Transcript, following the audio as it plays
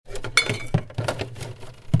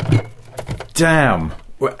damn.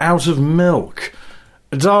 We're out of milk.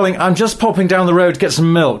 Darling, I'm just popping down the road to get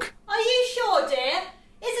some milk. Are you sure, dear?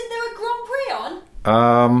 Isn't there a Grand Prix on?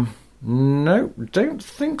 No, don't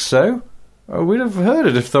think so. We'd have heard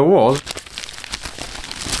it if there was.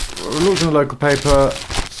 Looked in the local paper.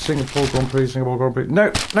 Singapore Grand Prix.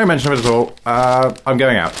 No mention of it at all. I'm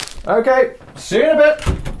going out. Okay, see you in a bit.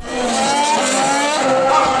 Fuck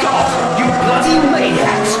off, you bloody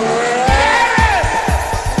maniacs!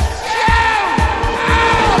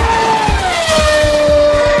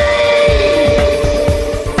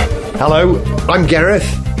 Hello, I'm Gareth.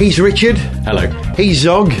 He's Richard. Hello. He's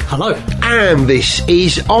Zog. Hello. And this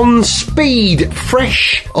is On Speed,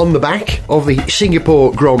 fresh on the back of the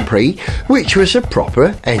Singapore Grand Prix, which was a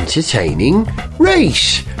proper entertaining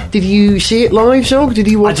race. Did you see it live, Zog? Did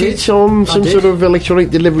you watch it on some sort of electronic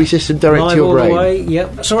delivery system direct to your brain? Live all the way,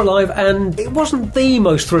 yep. Saw it live, and it wasn't the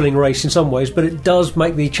most thrilling race in some ways, but it does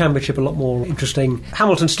make the championship a lot more interesting.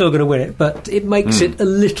 Hamilton's still going to win it, but it makes it a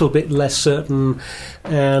little bit less certain,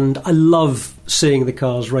 and I love seeing the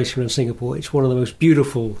cars racing around Singapore. It's one of the most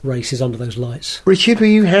beautiful races under those lights. Richard, were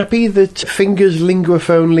you happy that Fingers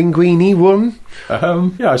Linguaphone Linguini won?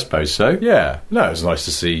 Yeah, I suppose so, yeah. No, it was nice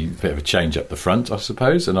to see a bit of a change up the front, I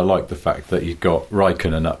suppose, and I like the fact that you've got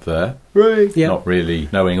Raikkonen up there. Right. Yep. Not really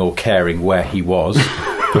knowing or caring where he was,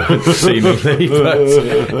 seemingly, but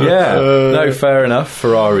yeah, no, fair enough.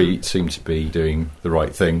 Ferrari seemed to be doing the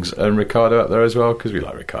right things, and Ricciardo up there as well, because we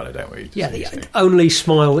like Ricciardo, don't we? Yeah, the only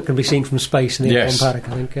smile that can be seen from space in the F1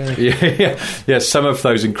 paddock, I think. Yeah, some of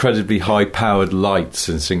those incredibly high-powered lights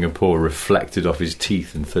in Singapore reflected off his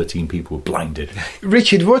teeth, and 13 people were blinded.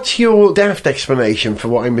 Richard, what's your daft explanation for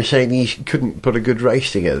why Mercedes couldn't put a good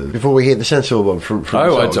race together before we hear the sensible one from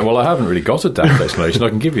Zog? Well, I haven't really got a daft explanation. I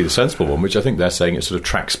can give you the sensible one, which I think they're saying it's sort of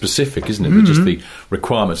track specific, isn't it? But just the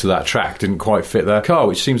requirements of that track didn't quite fit their car,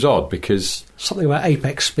 which seems odd because something about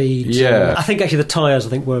apex speed. Yeah. I think actually the tyres,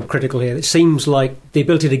 were critical here. It seems like the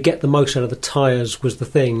ability to get the most out of the tyres was the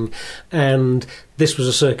thing, and this was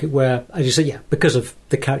a circuit where, as you say, because of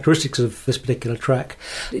the characteristics of this particular track,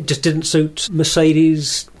 it just didn't suit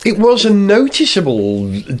Mercedes. It was a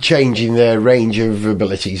noticeable change in their range of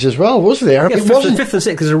abilities as well, wasn't there? Yeah, it wasn't fifth and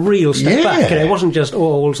sixth is a real step back. It wasn't just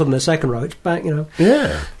all of a sudden the second row. It's back.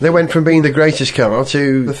 Yeah, they went from being the greatest car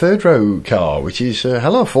to the third row car, which is a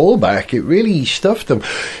hell of a fallback. It really stuffed them.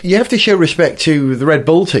 You have to show respect to the Red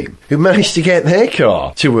Bull team, who managed to get their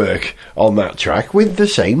car to work on that track with the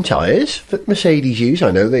same tyres that Mercedes use.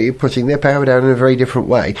 I know they're putting their power down in a very different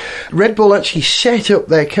way. Red Bull actually set up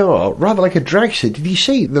their car rather like a dragster. Did you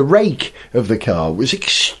see the rake of the car was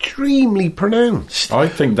extremely pronounced? I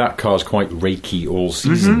think that car's quite rakey all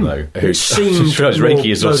season, though. It seems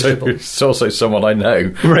Reiki is also someone I know.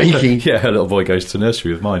 Reiki? Yeah, a little boy goes to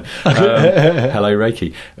nursery with mine. Hello,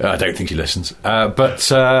 Reiki. I don't think he listens.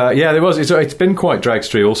 It's been quite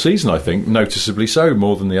dragstery all season, I think, noticeably so,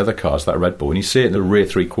 more than the other cars, that Red Bull. When you see it in the rear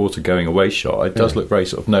three-quarter going away shot, it does look very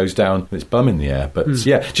sort of nose down with its bum in the air. But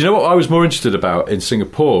yeah, do you know what I was more interested about in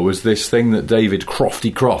Singapore was this thing that David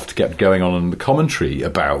Crofty Croft kept going on in the commentary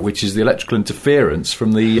about, which is the electrical interference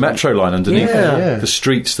from the metro line underneath the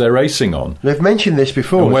streets they're racing on. They've mentioned this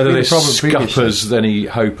before. And whether this scuppers any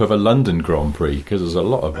hope of a London Grand Prix, because there's a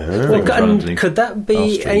lot of could that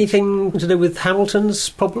be anything to do with Hamilton's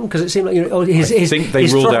problem? Because it seemed like I think they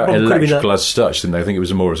ruled out electrical as such, didn't they? I think it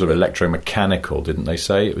was more sort of electromechanical, didn't they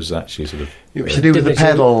say? It was actually sort of... It was to do with the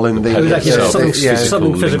pedal and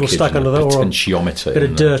something physical stuck under the potentiometer. A bit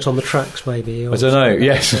of dirt on the tracks, maybe. I don't know,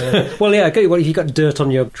 yes. If you got dirt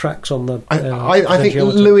on your tracks on the... I think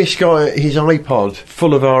Lewis got his iPod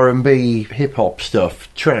full of R&B hip-hop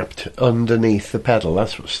stuff trapped underneath the pedal.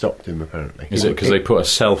 That's what stopped him, apparently. Is it because they put a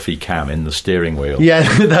selfie cam in the steering wheel? Yeah,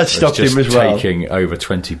 that stopped him as well. Taking over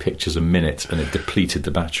 20 pictures a minute, and it depleted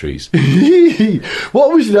the batteries.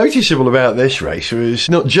 What was noticeable about this race was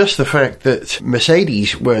not just the fact that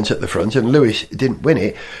Mercedes weren't at the front and Lewis didn't win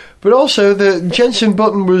it, but also that Jenson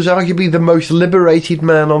Button was arguably the most liberated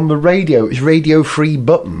man on the radio. It was radio-free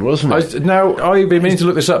Button, wasn't it? I've been meaning to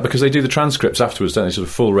look this up because they do the transcripts afterwards, don't they, sort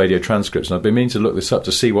of full radio transcripts, and I've been meaning to look this up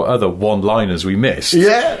to see what other one-liners we missed.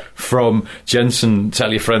 Yeah. From Jenson, tell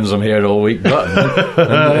your friends I'm here all week, Button,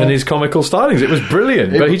 and his comical stylings. It was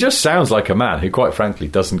brilliant, but he just sounds like a man who, quite frankly,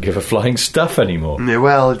 doesn't give a flying stuff anymore. Yeah,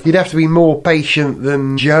 well, you'd have to be more patient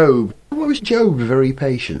than Job. What was Job very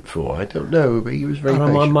patient for? I don't know, but he was very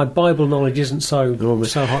patient. My Bible knowledge isn't so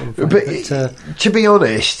hot. But to be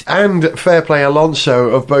honest, and fair play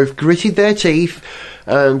Alonso have both gritted their teeth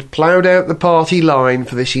and ploughed out the party line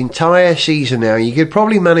for this entire season now. You could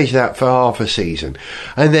probably manage that for half a season,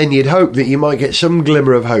 and then you'd hope that you might get some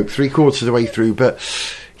glimmer of hope 3/4 of the way through, but...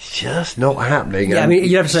 just not happening. Yeah, I mean,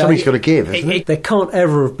 you have to say, something's got to give, isn't it? There can't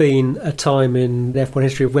ever have been a time in F1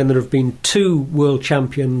 history when there have been two world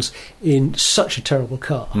champions in such a terrible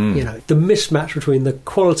car. You know, the mismatch between the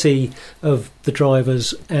quality of the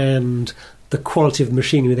drivers and the quality of the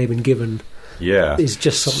machinery they've been given. Yeah. Is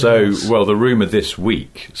just something else. Well, the rumour this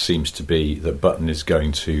week seems to be that Button is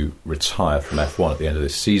going to retire from F1 at the end of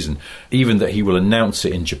this season, even that he will announce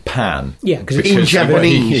it in Japan. Yeah, because in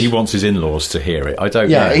Japanese. He wants his in-laws to hear it. I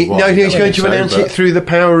don't know. He's going to announce it through the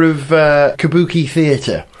power of kabuki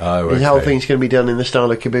theatre. Oh, okay. The whole thing's going to be done in the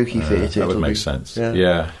style of kabuki theatre. That would make sense.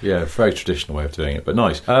 Yeah. Very traditional way of doing it, but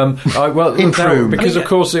nice. Because, of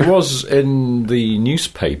course, it was in the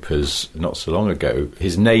newspapers not so long ago,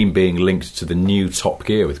 his name being linked to the new Top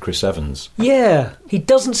Gear with Chris Evans. Yeah, he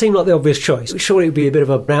doesn't seem like the obvious choice. Surely it would be a bit of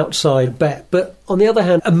an outside bet. But on the other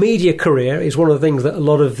hand, a media career is one of the things that a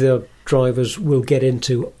lot of the drivers will get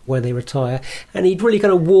into when they retire. And he'd really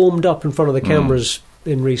kind of warmed up in front of the cameras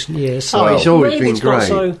in recent years. So it's always been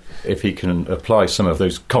great. If he can apply some of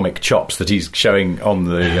those comic chops that he's showing on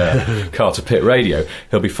the Car to Pit radio,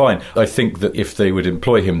 he'll be fine. I think that if they would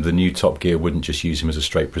employ him, the new Top Gear wouldn't just use him as a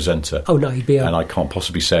straight presenter. Oh, no, he'd be And I can't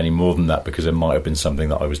possibly say any more than that because there might have been something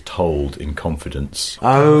that I was told in confidence.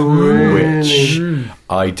 Oh, really? Which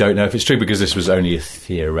I don't know if it's true because this was only a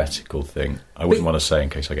theoretical thing. I wouldn't want to say in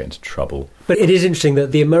case I get into trouble. But it is interesting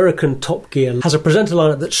that the American Top Gear has a presenter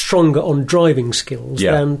lineup that's stronger on driving skills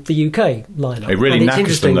than the UK lineup. It really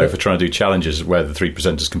knackers them, though, for trying to do challenges where the three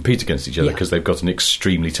presenters compete against each other because they've got an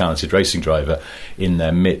extremely talented racing driver in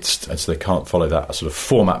their midst, and so they can't follow that sort of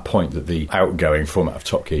format point that the outgoing format of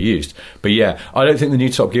Top Gear used. But yeah, I don't think the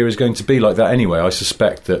new Top Gear is going to be like that anyway. I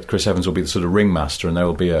suspect that Chris Evans will be the sort of ringmaster and there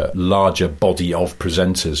will be a larger body of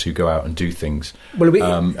presenters who go out and do things. Well,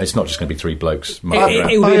 it's not just going to be three blokes.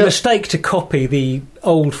 It would be a mistake to copy the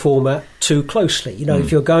old format too closely. You know,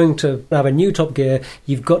 if you're going to have a new Top Gear,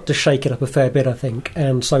 you've got to shake it up a fair bit, I think.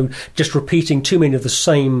 And so just repeating too many of the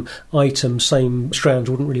same items, same strands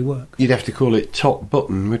wouldn't really work. You'd have to call it Top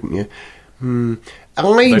Button, wouldn't you?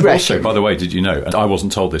 They've also, by the way, did you know, and I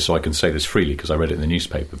wasn't told this, so I can say this freely because I read it in the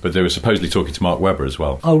newspaper, but they were supposedly talking to Mark Webber as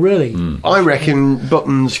well. Oh, really? I reckon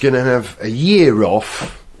Button's going to have a year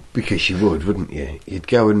off. Because you would, wouldn't you? You'd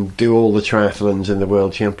go and do all the triathlons and the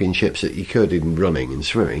World Championships that you could in running and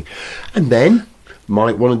swimming. And then,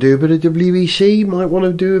 might want to do a bit of WEC, might want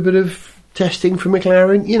to do a bit of testing for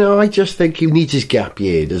McLaren. You know, I just think he needs his gap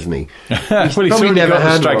year, doesn't he? He's already never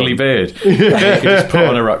got a straggly beard. He can just put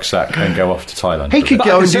on a rucksack and go off to Thailand. He could but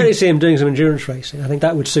go I can and certainly see him doing some endurance racing. I think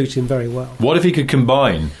that would suit him very well. What if he could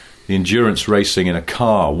combine the endurance racing in a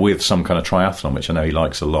car with some kind of triathlon, which I know he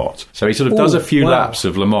likes a lot? So he sort of does a few laps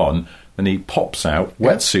of Le Mans, and he pops out,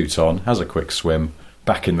 wetsuit on, has a quick swim,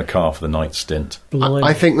 back in the car for the night stint.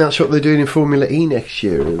 I think that's what they're doing in Formula E next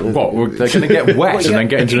year. What? They're going to get wet and then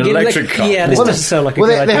get into an electric car? Yeah, this doesn't sound like a good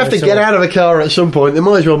idea. They have to get out of the car at some point. They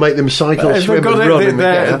might as well make them cycle, swim and run.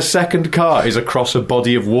 Their second car is across a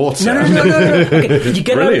body of water. No.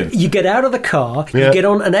 Okay, you get out of the car, you get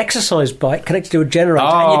on an exercise bike connected to a generator,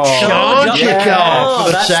 and you charge your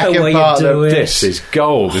car. That's the way you do it. This is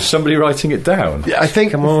gold. Is somebody writing it down? Yeah, I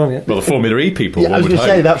think. Come on. Well, the Formula E people. I was going to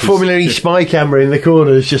say that Formula E spy camera in the corner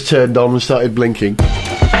has just turned on and started blinking.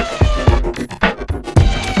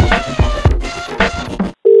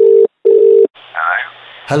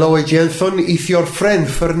 Hello, Jensen. It's your friend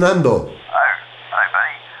Fernando. Hi,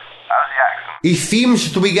 buddy. How's the accent? He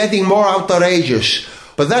seems to be getting more outrageous,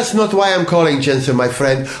 but that's not why I'm calling, Jensen, my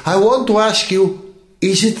friend. I want to ask you: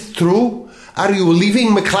 is it true? Are you leaving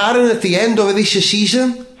McLaren at the end of this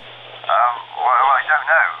season? Well, I don't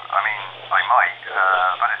know. I mean, I might,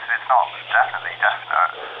 but it's not definitely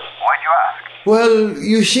definite. Why do you ask? Well,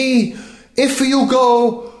 you see, if you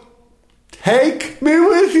go, take me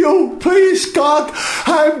with you, please, God.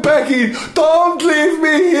 I'm begging. Don't leave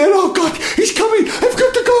me here. Oh, God, he's coming. I've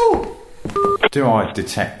got to go. Do I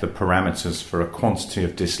detect the parameters for a quantity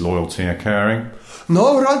of disloyalty occurring?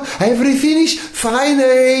 No, Ron, everything is fine.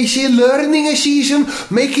 It's a learning season,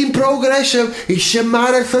 making progress. It's a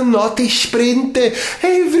marathon, not a sprint.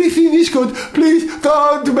 Everything is good. Please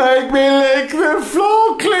don't make me lick the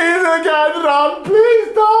floor clean again, Ron.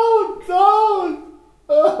 Please don't.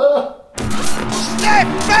 Step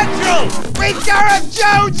petrol with Gareth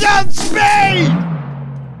Jones on speed!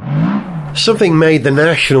 Something made the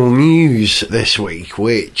national news this week,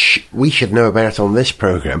 which we should know about on this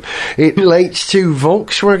programme. It relates to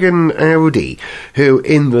Volkswagen Audi, who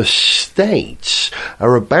in the States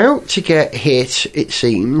are about to get hit, it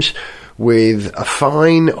seems, with a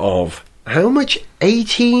fine of how much?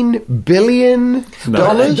 $18 billion? That's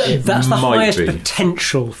the Might highest be.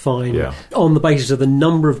 potential fine Yeah. on the basis of the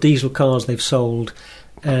number of diesel cars they've sold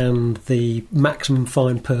and the maximum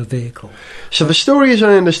fine per vehicle. So the story, as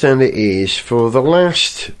I understand it, is for the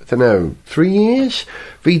last, 3 years,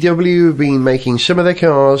 VW have been making some of their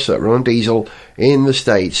cars that run on diesel in the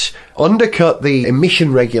States undercut the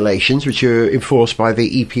emission regulations, which are enforced by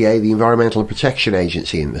the EPA, the Environmental Protection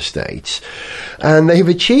Agency in the States. And they've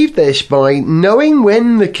achieved this by knowing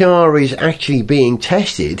when the car is actually being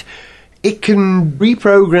tested. It can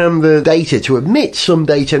reprogram the data to emit some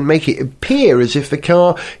data and make it appear as if the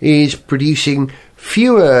car is producing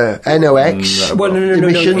fewer NOx Well, no.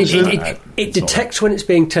 emissions. It detects when it's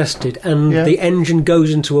being tested, and Yeah. the engine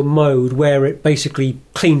goes into a mode where it basically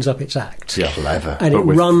cleans up its act. Yeah. Clever. And it But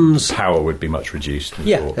with runs. power would be much reduced. and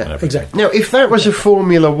Yeah, torque and everything. exactly. Now, if that was a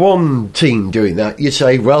Formula One team doing that, you'd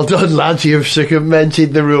say, well done, lads, you've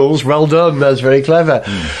circumvented the rules. Well done, that's very clever.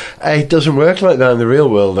 It doesn't work like that in the real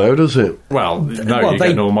world, though, does it? Well, no, Well, you they-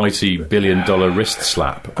 get an almighty $1 billion wrist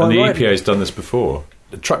slap. Quite And the right. EPA has done this before.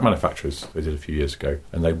 The truck manufacturers, they did a few years ago,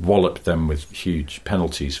 and they walloped them with huge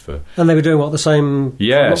penalties for... And they were doing what, the same...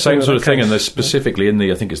 Yeah, not same doing sort of that thing. case. And there's specifically in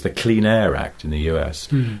the, I think it's the Clean Air Act in the US,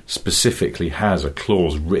 specifically has a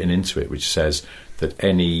clause written into it which says that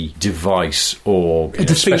any device or A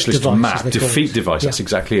defeat specialist device, map, as they call defeat it. device, Yeah. that's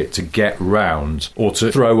exactly it, to get round or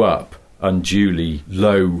to throw up unduly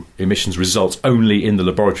low emissions results only in the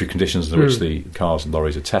laboratory conditions in which the cars and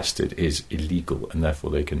lorries are tested is illegal, and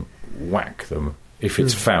therefore they can whack them if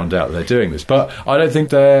it's found out they're doing this. But I don't think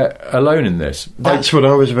they're alone in this. That's what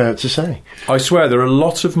I was about to say. I swear there are a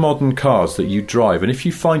lot of modern cars that you drive, and if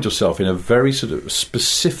you find yourself in a very sort of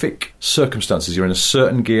specific circumstances, you're in a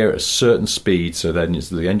certain gear at a certain speed, so then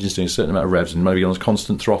the engine's doing a certain amount of revs and maybe on a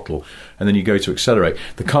constant throttle, and then you go to accelerate,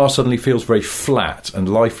 the car suddenly feels very flat and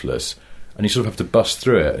lifeless, and you sort of have to bust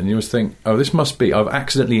through it, and you must think, oh, this must be, I've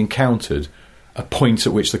accidentally encountered a point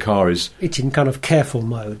at which the car is... It's in kind of careful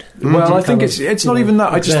mode. Well, I think Kind of, it's you not know, even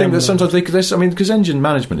that. I just think that exam sometimes because engine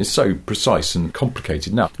management is so precise and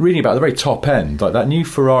complicated now. Reading about the very top end, like that new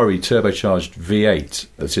Ferrari turbocharged V8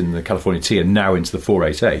 that's in the California T and now into the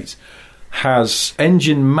 488, has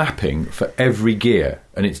engine mapping for every gear,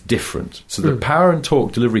 and it's different. So the power and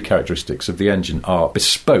torque delivery characteristics of the engine are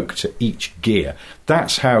bespoke to each gear.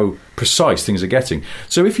 That's how precise things are getting.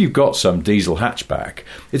 So if you've got some diesel hatchback,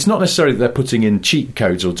 it's not necessarily that they're putting in cheat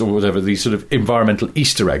codes or whatever, these sort of environmental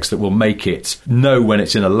Easter eggs that will make it know when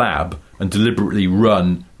it's in a lab and deliberately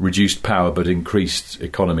run reduced power but increased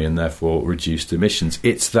economy and therefore reduced emissions.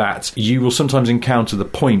 It's that you will sometimes encounter the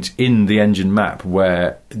point in the engine map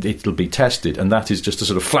where it'll be tested, and that is just a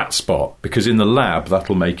sort of flat spot, because in the lab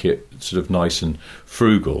that'll make it sort of nice and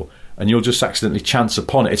frugal, and you'll just accidentally chance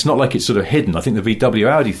upon it. It's not like it's sort of hidden. I think the VW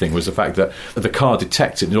Audi thing was the fact that the car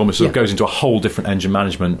detects it and it almost sort of goes into a whole different engine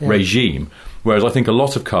management regime, whereas I think a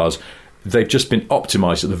lot of cars, they've just been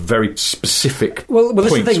optimised at the very specific Well, that's the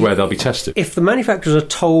points thing. where they'll be tested. If the manufacturers are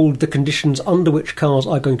told the conditions under which cars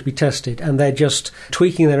are going to be tested, and they're just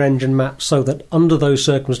tweaking their engine maps so that under those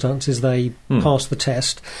circumstances they pass the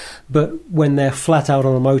test, but when they're flat out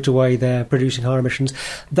on a motorway they're producing higher emissions,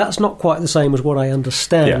 that's not quite the same as what I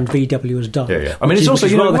understand VW has done. Yeah. I mean, it's also,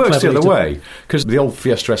 it works the other way, because the old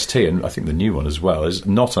Fiesta ST, and I think the new one as well, is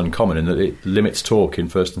not uncommon in that it limits torque in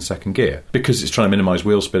first and second gear, because it's trying to minimise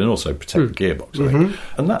wheel spin and also protect the gearbox, I think.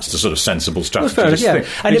 And that's the sort of sensible strategy. Well, fair to enough,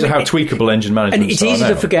 think. And These are how tweakable engine management And it's are easy now.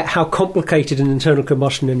 to forget how complicated an internal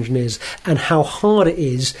combustion engine is, and how hard it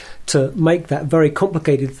is to make that very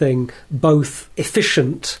complicated thing both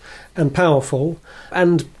efficient and powerful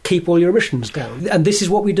and keep all your emissions down. And this is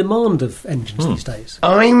what we demand of engines these days.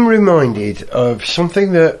 I'm reminded of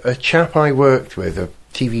something that a chap I worked with, a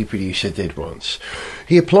TV producer, did once.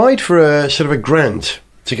 He applied for a sort of a grant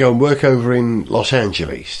to go and work over in Los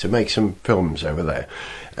Angeles to make some films over there.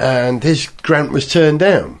 And his grant was turned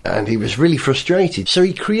down, and he was really frustrated. So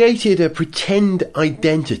he created a pretend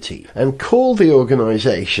identity and called the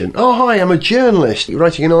organisation, "Oh, hi, I'm a journalist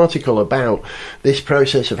writing an article about this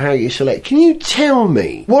process of how you select. Can you tell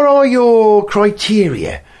me, what are your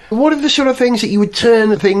criteria? What are the sort of things that you would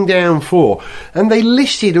turn a thing down for?" And they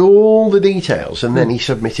listed all the details, and then he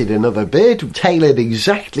submitted another bid tailored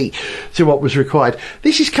exactly to what was required.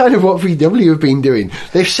 This is kind of what VW have been doing.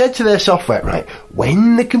 They've said to their software, right,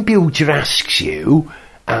 when the computer asks you,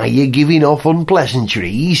 Are you giving off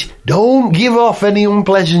unpleasantries? Don't give off any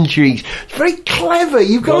unpleasantries. It's very clever.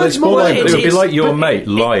 You've got Well, to it's more like, admire it would be like your mate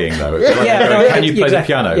lying, though. It'd be like can you play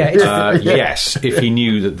exactly. the piano? Yeah, yes, if he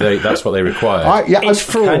knew that that's what they required. It's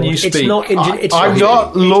fraud. Can you It's speak? not. I'm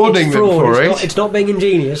not lauding it's them fraud. for It's it. It's not being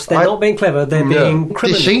ingenious. They're not being clever. They're being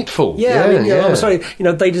criminal. Deceitful. Yeah, I mean, Yeah. I'm sorry.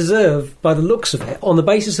 They deserve, by the looks of it, on the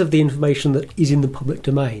basis of the information that is in the public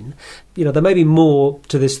domain. There may be more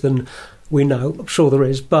to this than we know. I'm sure there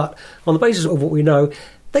is, but on the basis of what we know,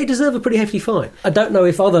 they deserve a pretty hefty fine. I don't know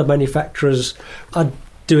if other manufacturers are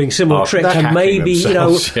doing similar tricks, and maybe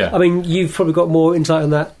yeah. I mean, you've probably got more insight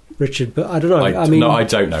on that, Richard, but I don't know. No, I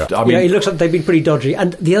don't know. I mean, it looks like they've been pretty dodgy.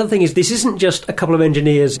 And the other thing is, this isn't just a couple of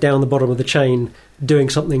engineers down the bottom of the chain doing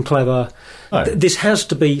something clever. No. This has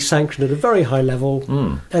to be sanctioned at a very high level,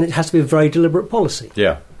 and it has to be a very deliberate policy.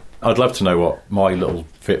 Yeah. I'd love to know what my little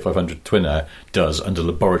Fiat 500 Twin Air does under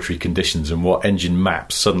laboratory conditions and what engine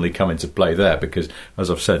maps suddenly come into play there, because,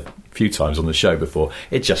 as I've said a few times on the show before,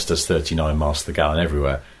 it just does 39 miles per gallon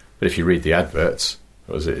everywhere. But if you read the adverts,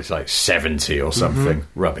 what was it? It's like 70 or something.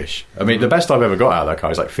 Rubbish. I mean, the best I've ever got out of that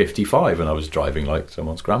car is like 55, and I was driving like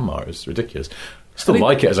someone's grandma. It's ridiculous. Still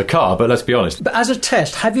like it as a car, but let's be honest. But as a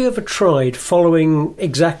test, have you ever tried following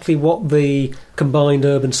exactly what the combined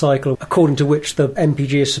urban cycle, according to which the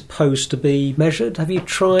MPG is supposed to be measured? Have you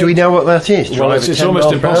tried? Do we know what that is? Well, Drive it's at 10 almost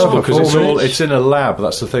miles per hour impossible for because 4 minutes? it's in a lab.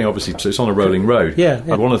 That's the thing, obviously. So it's on a rolling road. Yeah.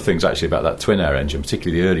 And one of the things actually about that Twin Air engine,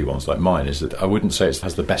 particularly the early ones like mine, is that I wouldn't say it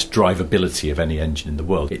has the best drivability of any engine in the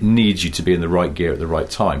world. It needs you to be in the right gear at the right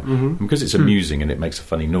time. And because it's amusing and it makes a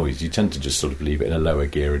funny noise, you tend to just sort of leave it in a lower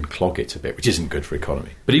gear and clog it a bit, which isn't good for economy.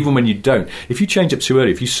 But even when you don't, if you change up too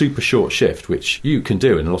early, if you super short shift, which you can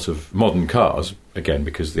do in a lot of modern cars, again,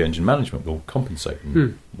 because the engine management will compensate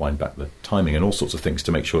and wind back the timing and all sorts of things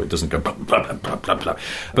to make sure it doesn't go blah, blah, blah, blah, blah, blah.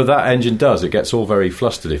 But that engine does. It gets all very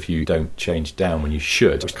flustered if you don't change down when you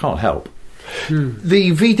should. It can't help.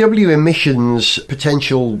 The VW emissions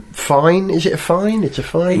potential fine, is it a fine? It's a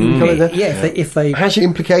fine? You call it that? Yeah, if they Has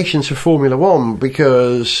implications for Formula One,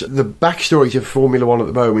 because the backstory to Formula One at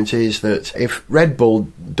the moment is that if Red Bull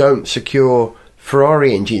don't secure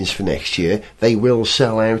Ferrari engines for next year, they will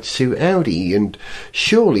sell out to Audi, and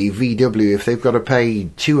surely VW, if they've got to pay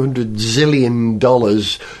 $200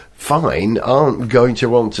 zillion fine, aren't going to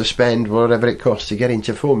want to spend whatever it costs to get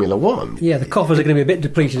into Formula One. Yeah, the coffers are going to be a bit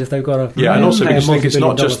depleted if they've got to. Yeah, and also because I think it's not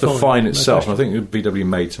multi-billion-dollar just the fine No itself. And I question. think VW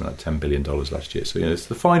made something like $10 billion last year. So it's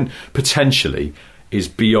the fine potentially is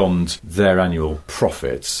beyond their annual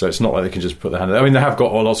profits. So it's not like they can just put their hand... I mean, they have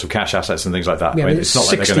got lots of cash assets and things like that. Yeah, I mean, it's not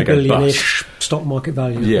like they're 60 going to go bust. billion-ish stock market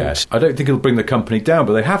value. Yes. I don't think it'll bring the company down,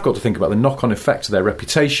 but they have got to think about the knock-on effect to their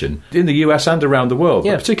reputation in the US and around the world,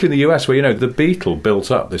 Yeah. but particularly in the US where, the Beetle built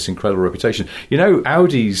up this incredible reputation.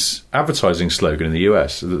 Audi's advertising slogan in the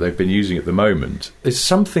US that they've been using at the moment is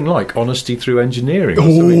something like honesty through engineering or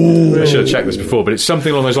something. I should have checked this before, but it's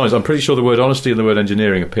something along those lines. I'm pretty sure the word honesty and the word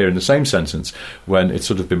engineering appear in the same sentence when it's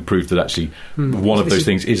sort of been proved that actually one of those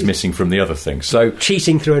things is missing from the other thing. So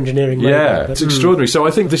Cheating through engineering. yeah, maybe, it's extraordinary. So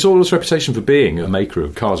I think all this reputation for being a maker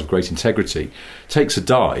of cars of great integrity takes a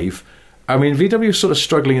dive. I mean, VW is sort of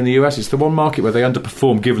struggling in the US. It's the one market where they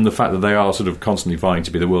underperform given the fact that they are sort of constantly vying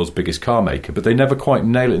to be the world's biggest car maker, but they never quite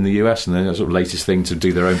nail it in the US, and then the sort of latest thing to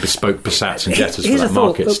do their own bespoke Passats and Jettas for Here's a that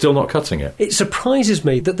thought, market. Still not cutting it. It surprises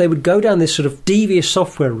me that they would go down this sort of devious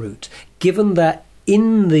software route, given that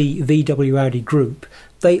in the VW Audi group,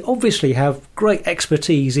 they obviously have great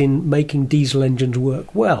expertise in making diesel engines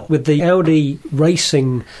work well. With the Audi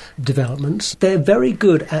racing developments, they're very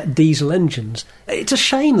good at diesel engines. It's a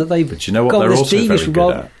shame that they've But you know what got they're this also devious very good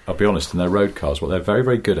rod- at? I'll be honest, in their road cars, what they're very,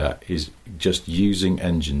 very good at is just using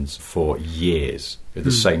engines for years with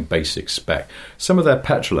the same basic spec. Some of their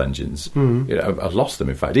petrol engines, I've lost them,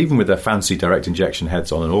 in fact, even with their fancy direct injection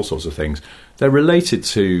heads on and all sorts of things, they're related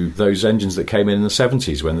to those engines that came in the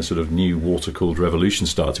 70s when the sort of new water-cooled revolution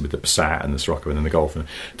started with the Passat and the Scirocco and then the Golf. And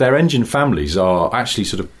their engine families are actually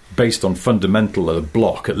sort of based on fundamental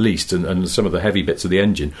block, at least, and some of the heavy bits of the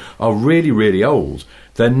engine are really, really old.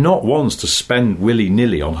 They're not ones to spend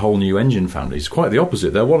willy-nilly on whole new engine families. Quite the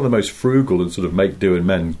opposite. They're one of the most frugal and sort of make-do and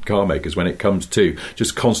mend car makers when it comes to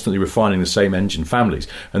just constantly refining the same engine families.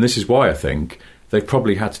 And this is why I think they've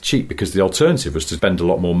probably had to cheat, because the alternative was to spend a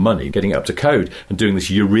lot more money getting it up to code and doing this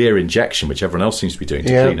urea injection, which everyone else seems to be doing to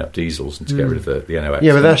clean up diesels and to get rid of the NOx.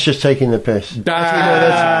 Yeah, but that's just taking the piss.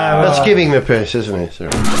 That's giving the piss, isn't it?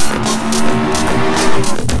 Sorry.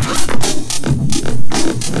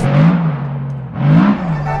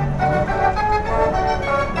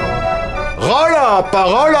 Roll up! up,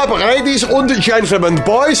 roll up, ladies and gentlemen,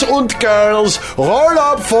 boys and girls, roll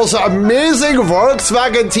up for the amazing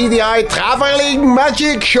Volkswagen TDI Traveling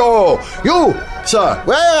Magic Show. You, sir,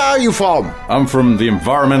 where are you from? I'm from the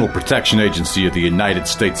Environmental Protection Agency of the United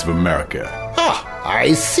States of America. Ah,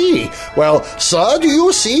 I see. Well, sir, do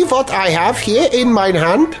you see what I have here in my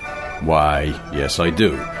hand? Why, yes, I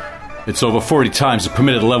do. It's over 40 times the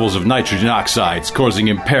permitted levels of nitrogen oxides, causing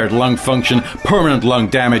impaired lung function, permanent lung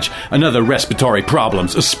damage, and other respiratory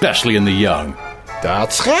problems, especially in the young.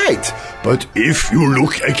 That's right. But if you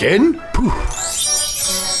look again, poof,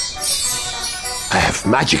 I have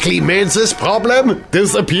magically made this problem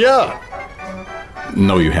disappear.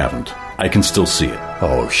 No, you haven't. I can still see it.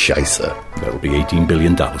 Oh, scheisse. That'll be $18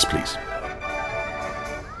 billion, please.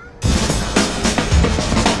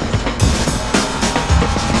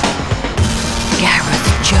 Gareth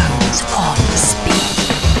Jones on speed.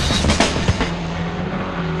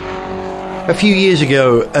 A few years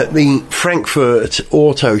ago at the Frankfurt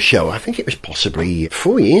Auto Show, I think it was possibly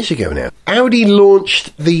 4 years ago now, Audi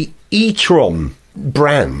launched the e-tron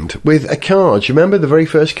brand with a car. Do you remember the very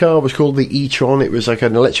first car was called the e-tron? It was like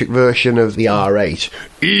an electric version of the R8.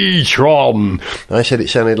 E-tron! I said it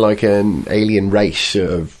sounded like an alien race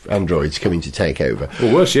of androids coming to take over.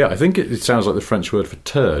 Well, worse, yeah. I think it sounds like the French word for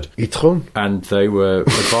turd. E-tron? And they were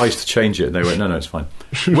advised to change it, and they went, no, it's fine.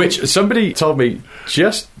 Which somebody told me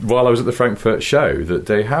just while I was at the Frankfurt show that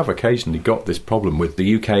they have occasionally got this problem with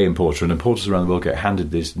the UK importer, and importers around the world get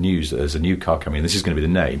handed this news that there's a new car coming, this is going to be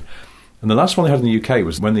the name. And the last one they had in the UK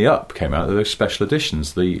was when the Up came out, those special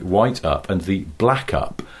editions, the white Up and the black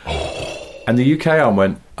Up. And the UK arm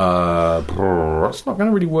went, that's not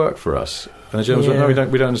going to really work for us. And the Germans went, no, we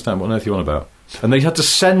don't understand. What on earth are you on about? And they had to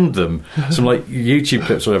send them some like YouTube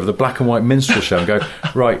clips or whatever, the black and white minstrel show, and go,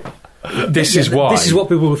 right, this is why. This is what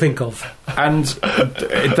people will think of. And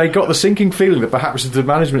they got the sinking feeling that perhaps the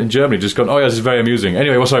management in Germany just gone, oh yeah, this is very amusing.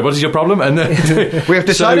 Anyway, what is your problem? And then we have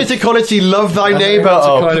decided to call it the Love Thy Neighbour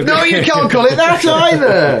Up. Kind of no, you can't call it that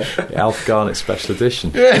either. Alf Garnett special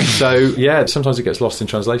edition. So yeah, sometimes it gets lost in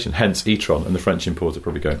translation. Hence e-tron, and the French importer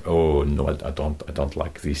probably going, oh no, I don't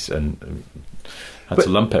like this, and had to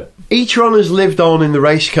lump it. E-tron has lived on in the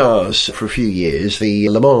race cars for a few years. The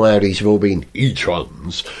Le Mans Audis have all been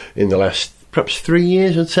e-trons in the last perhaps 3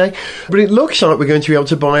 years, I'd say. But it looks like we're going to be able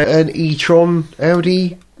to buy an e-tron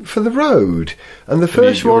Audi for the road. And the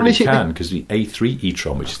first one is... You can, because the A3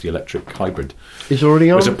 e-tron, which is the electric hybrid, is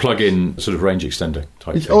already on. It's a plug-in sort of range extender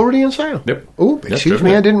type It's thing. already on sale? Yep. Oh, excuse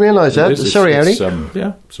me, I didn't realise that. Sorry, Audi.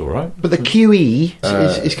 Yeah, it's all right. But the QE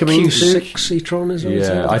is coming soon. Q6 e-tron is on.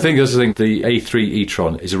 Yeah, I think that's the thing. The A3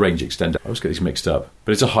 e-tron is a range extender. I always get these mixed up.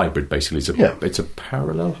 But it's a hybrid, basically. It's a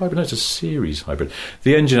parallel hybrid. No, it's a series hybrid.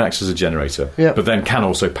 The engine acts as a generator, but then can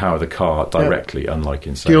also power the car directly, unlike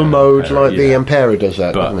in, say, dual mode, like the Ampera does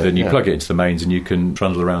that. But then you plug it into the mains and you can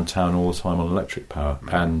trundle around town all the time on electric power,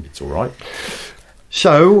 and it's all right.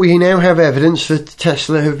 So we now have evidence that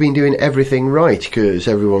Tesla have been doing everything right, because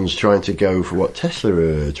everyone's trying to go for what Tesla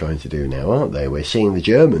are trying to do now, aren't they? We're seeing the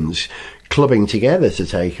Germans clubbing together to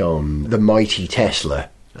take on the mighty Tesla.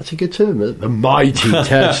 That's a good term, isn't it? The mighty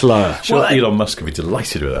Tesla. Sure, Elon Musk would be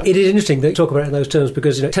delighted with that. It is interesting that you talk about it in those terms,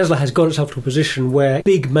 because Tesla has got itself to a position where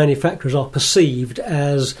big manufacturers are perceived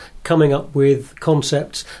as coming up with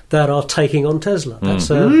concepts that are taking on Tesla.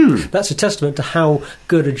 That's a testament to how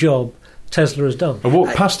good a job Tesla has done. I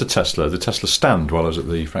walked past the Tesla stand while I was at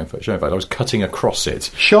the Frankfurt show. In fact, I was cutting across it.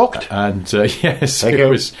 Shocked? And yes, it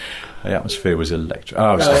was... The atmosphere was electric.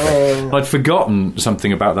 I'd forgotten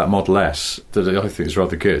something about that Model S that I think is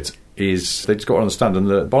rather good. Is they just got on the stand and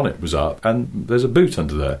the bonnet was up and there's a boot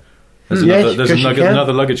under there. There's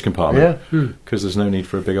another luggage compartment because there's no need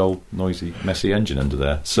for a big old noisy messy engine under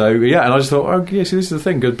there. So yeah, and I just thought, see, this is the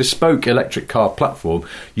thing, a bespoke electric car platform,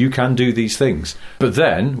 you can do these things. But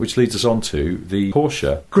then, which leads us on to the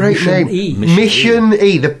Porsche Mission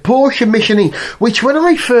E, the Porsche Mission E, which when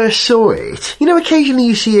I first saw it, occasionally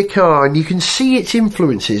you see a car and you can see its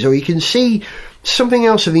influences, or you can see something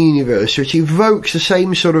else in the universe which evokes the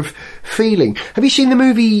same sort of feeling. Have you seen the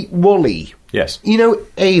movie WALL-E? Yes.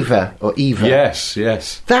 Eva or Eva?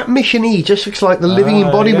 Yes. That Mission E just looks like the living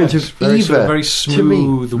embodiment of very Eva. Sort of very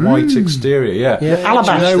smooth white exterior,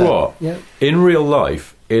 alabaster. Do you know what? Yeah. In real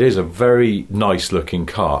life, it is a very nice looking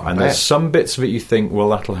car, and there's some bits of it you think, well,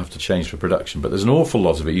 that'll have to change for production, but there's an awful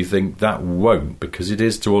lot of it you think that won't, because it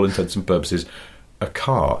is, to all intents and purposes, a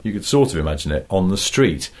car. You could sort of imagine it on the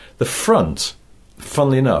street. The front,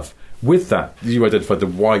 funnily enough, with that, you identified the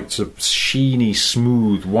white, sort of sheeny,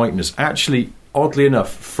 smooth whiteness. Actually, oddly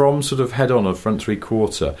enough, from sort of head-on or front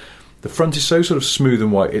three-quarter, the front is so sort of smooth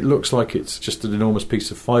and white, it looks like it's just an enormous piece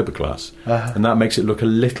of fiberglass, and that makes it look a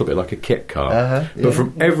little bit like a kit car. But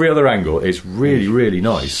from every other angle, it's really, really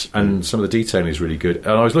nice, and some of the detailing is really good. And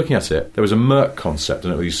I was looking at it, there was a Merc concept, I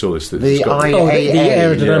don't know whether you saw this. The IAA.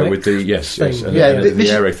 The aerodynamic with the, yes, and Yeah, the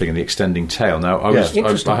aero thing and the extending tail. Now, I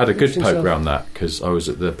had a good Interesting poke stuff. around that, because I was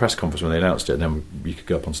at the press conference when they announced it, and then you could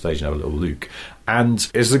go up on stage and have a little look. And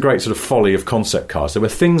it's the great sort of folly of concept cars. There were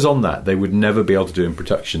things on that they would never be able to do in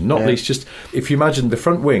production. Not least, just if you imagine the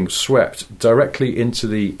front wing swept directly into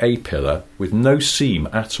the A-pillar with no seam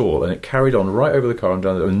at all, and it carried on right over the car and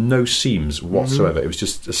down there with no seams whatsoever. It was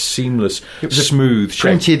just a seamless, smooth shape.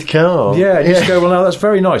 Printed car. Yeah, and you just go, well, now that's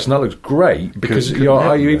very nice, and that looks great, because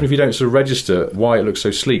even if you don't sort of register why it looks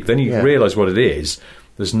so sleek, then you realise what it is.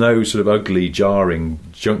 There's no sort of ugly, jarring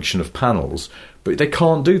junction of panels. But they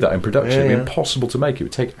can't do that in production. It would be impossible to make. It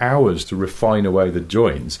would take hours to refine away the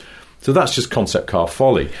joints. So that's just concept car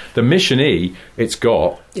folly. The Mission E, it's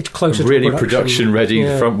closer really to production-ready.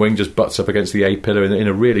 The front wing just butts up against the A-pillar in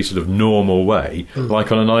a really sort of normal way,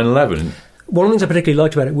 like on a 911. One of the things I particularly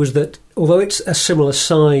liked about it was that although it's a similar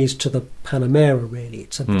size to the Panamera, really,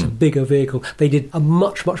 it's a bigger vehicle, they did a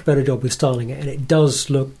much, much better job with styling it, and it does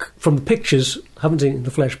look, from the pictures, I haven't seen it in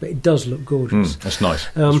the flesh, but it does look gorgeous. That's nice.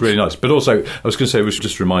 It's really nice. But also, I was going to say, it was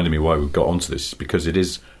just reminding me why we got onto this, because it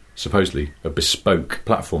is supposedly a bespoke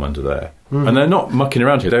platform under there. And they're not mucking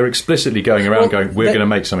around here. They're explicitly going around going, we're going to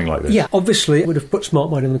make something like this. Yeah, obviously, it would have put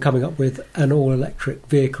smart mind in them coming up with an all-electric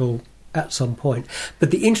vehicle at some point.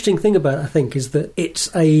 But the interesting thing about it, I think, is that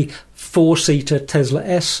it's a four-seater Tesla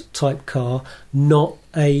S type car, not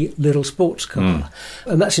a little sports car.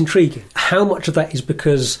 And that's intriguing. How much of that is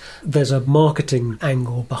because there's a marketing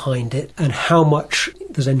angle behind it, and how much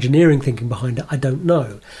there's engineering thinking behind it, I don't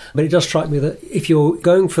know. But it does strike me that if you're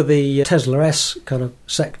going for the Tesla S kind of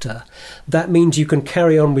sector, that means you can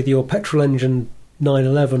carry on with your petrol engine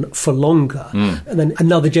 911 for longer, and then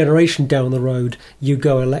another generation down the road you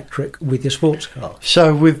go electric with your sports car.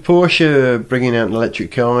 So with Porsche bringing out an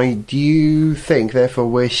electric car, do you think therefore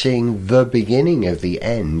we're seeing the beginning of the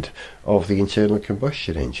end of the internal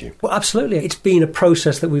combustion engine? Well, absolutely. It's been a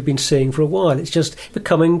process that we've been seeing for a while. It's just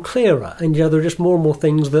becoming clearer, and there are just more and more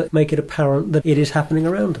things that make it apparent that it is happening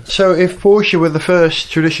around us. So if Porsche were the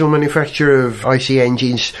first traditional manufacturer of IC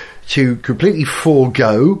engines to completely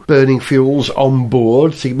forego burning fuels on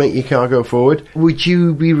board to make your car go forward, would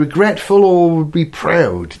you be regretful or be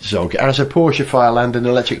proud, Zog, as a Porsche-phile and an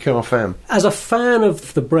electric car fan? As a fan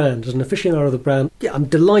of the brand, as an aficionado of the brand, I'm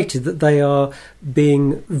delighted that they are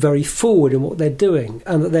being very forward in what they're doing,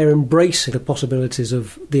 and that they're embracing the possibilities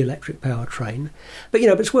of the electric powertrain. But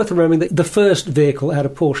it's worth remembering that the first vehicle that had a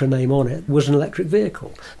Porsche name on it was an electric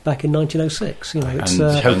vehicle back in 1906. I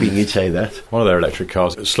was hoping you'd say that. One of their electric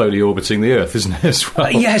cars is slowly orbiting the Earth, isn't it, as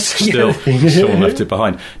well? Yes. Still left it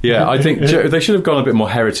behind. Yeah, I think they should have gone a bit more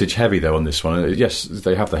heritage heavy, though, on this one. Yes,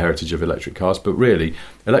 they have the heritage of electric cars, but really,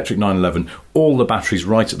 electric 911, all the batteries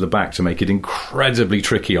right at the back to make it incredibly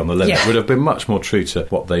tricky on the limit would have been much more true to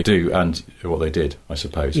what they do and what they did, I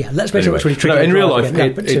suppose. Yeah, let's make sure it's really tricky. No, in real life,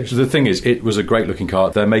 the thing is, it was a great looking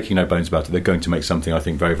car. They're making no bones about it. They're going to make something, I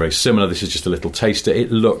think, very, very similar. This is just a little taster.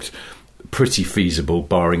 It looked pretty feasible,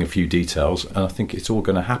 barring a few details, and I think it's all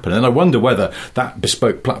going to happen. And I wonder whether that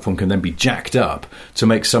bespoke platform can then be jacked up to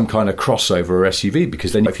make some kind of crossover or SUV,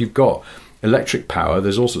 because then if you've got electric power,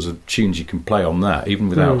 there's all sorts of tunes you can play on that, even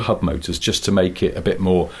without hub motors, just to make it a bit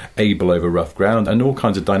more able over rough ground, and all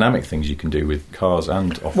kinds of dynamic things you can do with cars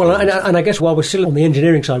and off-road. Well, and I guess while we're still on the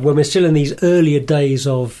engineering side, when we're still in these earlier days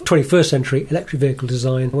of 21st century electric vehicle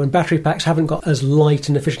design, when battery packs haven't got as light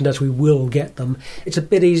and efficient as we will get them, it's a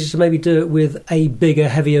bit easier to maybe do it with a bigger,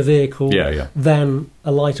 heavier vehicle than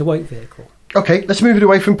a lighter weight vehicle. OK, let's move it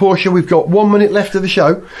away from Porsche. We've got 1 minute left of the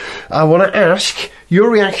show. I want to ask your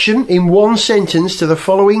reaction in one sentence to the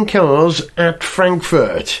following cars at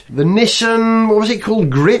Frankfurt. The Nissan, what was it called?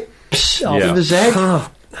 Grips? With the Z?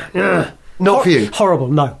 Not for you. Horrible.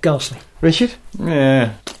 No, ghastly. Richard?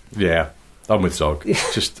 Yeah, I'm with Zog.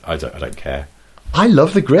 Just, I don't care. I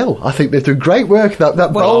love the grille. I think they do great work. That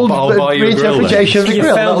bold reinterpretation of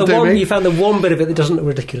the grille. You found the one bit of it that doesn't look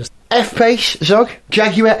ridiculous. F-Pace, Zog?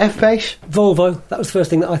 Jaguar F-Pace? Volvo. That was the first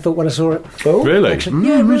thing that I thought when I saw it. Oh, really?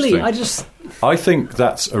 Yeah, really. I think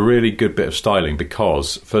that's a really good bit of styling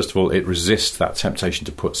because, first of all, it resists that temptation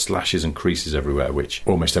to put slashes and creases everywhere, which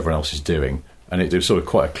almost everyone else is doing. and it was sort of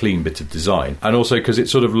quite a clean bit of design. And also because it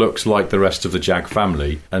sort of looks like the rest of the Jag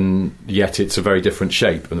family, and yet it's a very different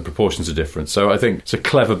shape and the proportions are different. So I think it's a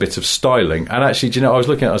clever bit of styling. And actually, do you know, I was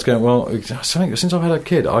looking at it, I was going, well, since I've had a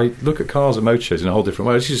kid, I look at cars and motor shows in a whole different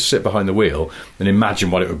way. I used to sit behind the wheel and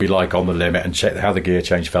imagine what it would be like on the limit and check how the gear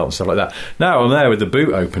change felt and stuff like that. Now I'm there with the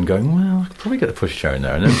boot open going, well, I could probably get the pushchair in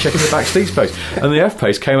there, and then checking the back seat space. And the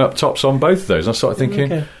F-Pace came up tops on both of those. And I started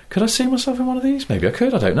thinking, could I see myself in one of these? Maybe I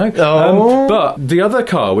could, I don't know. But the other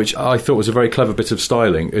car, which I thought was a very clever bit of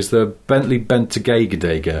styling, is the Bentley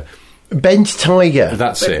Bentayga. Bent Tiger.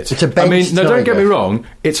 That's it. It's a Bent Tiger. No, don't get me wrong,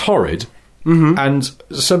 it's horrid. And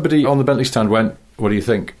somebody on the Bentley stand went, what do you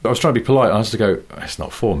think? I was trying to be polite. I had to go, it's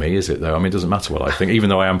not for me, is it, though? I mean, it doesn't matter what I think,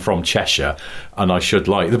 even though I am from Cheshire and I should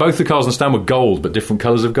like... Both the cars on the stand were gold, but different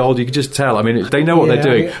colours of gold. You could just tell. I mean, they know what they're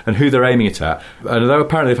doing and who they're aiming it at. And though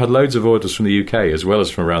apparently they've had loads of orders from the UK as well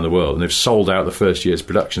as from around the world, and they've sold out the first year's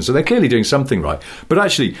production. So they're clearly doing something right. But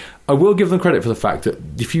actually, I will give them credit for the fact that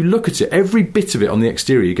if you look at it, every bit of it on the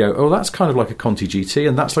exterior, you go, oh, that's kind of like a Conti GT,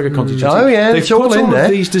 and that's like a Conti GT. Oh, yeah, they've it's all put in all there.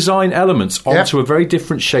 of these design elements onto a very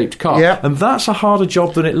different shaped car. And that's a harder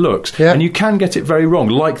job than it looks. And you can get it very wrong,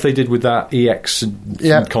 like they did with that EX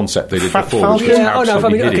concept they did before, which was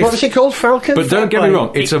absolutely hideous. What was it called? Falcon? But don't get me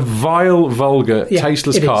wrong, it's a vile, vulgar,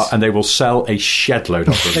 tasteless car, and they will sell a shed load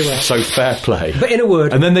of them. So fair play. But in a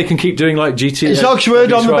word... And then they can keep doing like GT... Is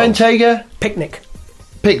Oxford on the Bentayga? Picnic.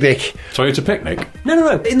 Toyota Picnic?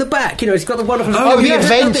 No. In the back, it's got the wonderful... the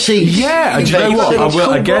event seat. Yeah, and do you know what?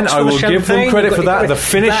 I will give them credit for that. The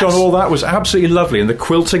finish on all that was absolutely lovely, and the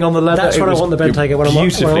quilting on the leather... That's what I want the Bentayga when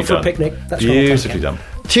I'm for a picnic. That's beautifully done.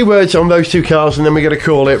 2 words on those two cars, and then we're going to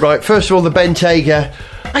call it. Right, first of all, the Bentayga.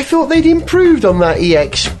 I thought they'd improved on that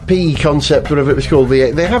EXP concept, whatever it was called.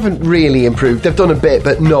 They haven't really improved. They've done a bit,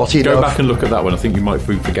 but not enough. Go back and look at that one. I think you might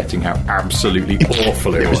be forgetting how absolutely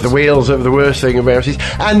awful it was. It was the wheels that were the worst thing about it.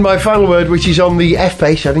 And my final word, which is on the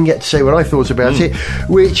F-Pace, I didn't get to say what I thought about it,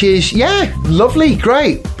 which is, lovely,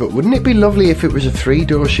 great. But wouldn't it be lovely if it was a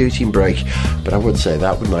 3-door shooting brake? But I would say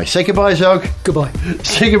that, wouldn't I? Say goodbye, Zog. Goodbye.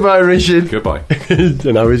 Say goodbye, Richard. Goodbye.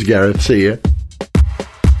 And I was Gareth. See you.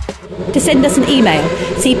 To send us an email,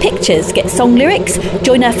 see pictures, get song lyrics,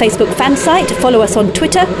 join our Facebook fan site, follow us on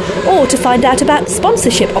Twitter, or to find out about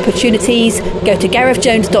sponsorship opportunities, go to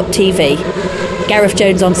GarethJones.tv. Gareth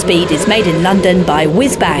Jones on Speed is made in London by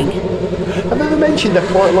Whiz Bang. I've never mentioned I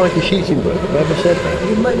quite like a shooting brake. I've never said that.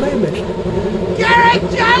 You may have mentioned it. Gareth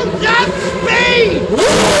Jones on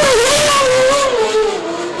Speed!